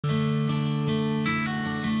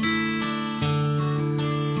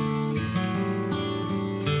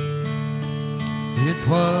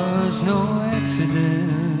was no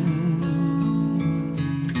accident,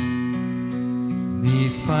 me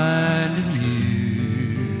finding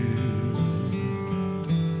you.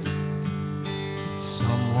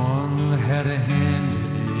 Someone had a hand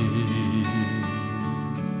in it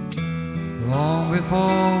long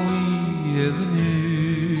before we ever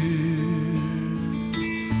knew.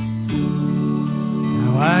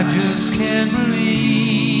 Now I just can't believe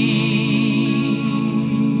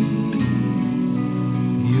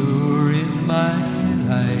my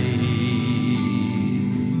life.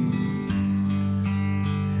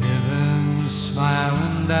 Heaven's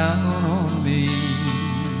smiling down on me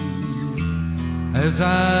as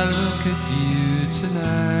I look at you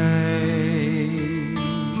tonight.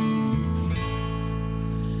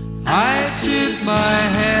 I tip my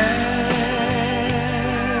hat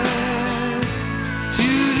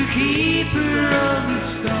to the keeper of the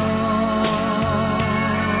stars.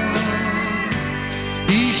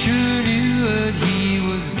 He sure knew what he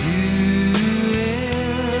was doing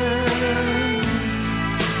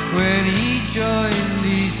when he joined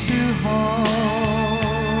these two hearts.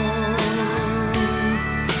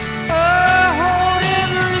 I hold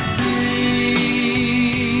everything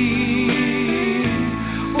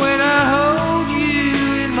when I hold you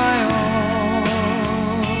in my arms.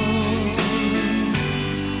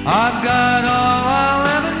 I've got all I'll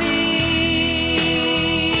ever need,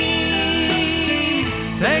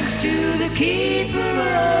 thanks to the keeper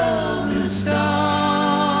of the stars.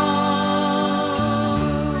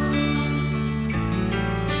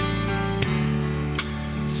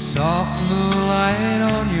 Soft moonlight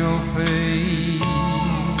on your face,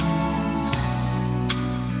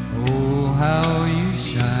 oh how you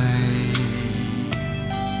shine.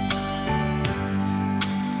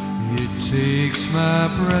 It takes my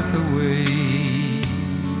breath away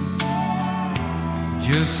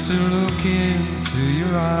just to look into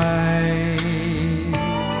your eyes.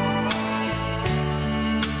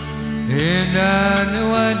 And I know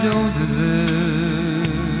I don't deserve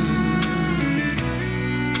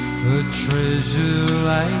a treasure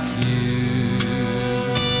like you.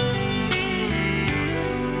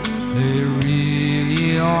 There really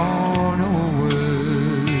are no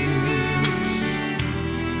words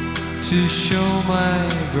to show my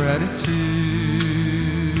gratitude.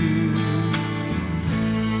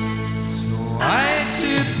 So I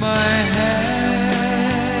tip my hat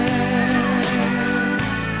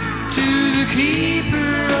to the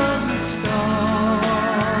keeper of the stars.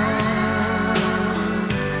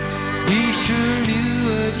 He sure knew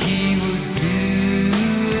what he was doing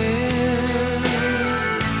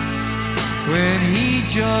when he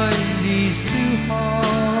joined these two hearts.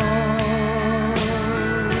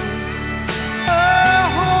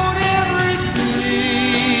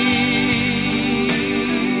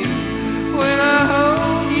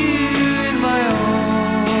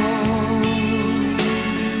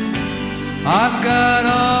 I've got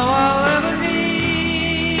all I'll ever need,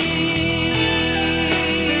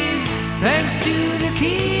 thanks to the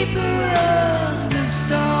keeper of the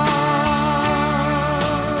stars.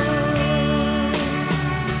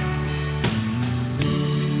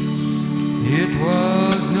 It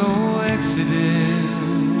was no accident,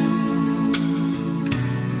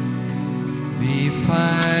 me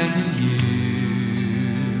finding you.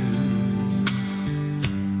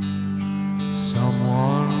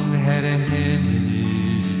 Someone had a hand in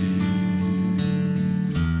it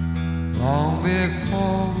long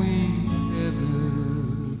before we ever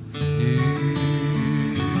knew.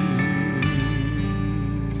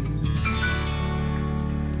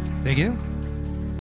 Thank you.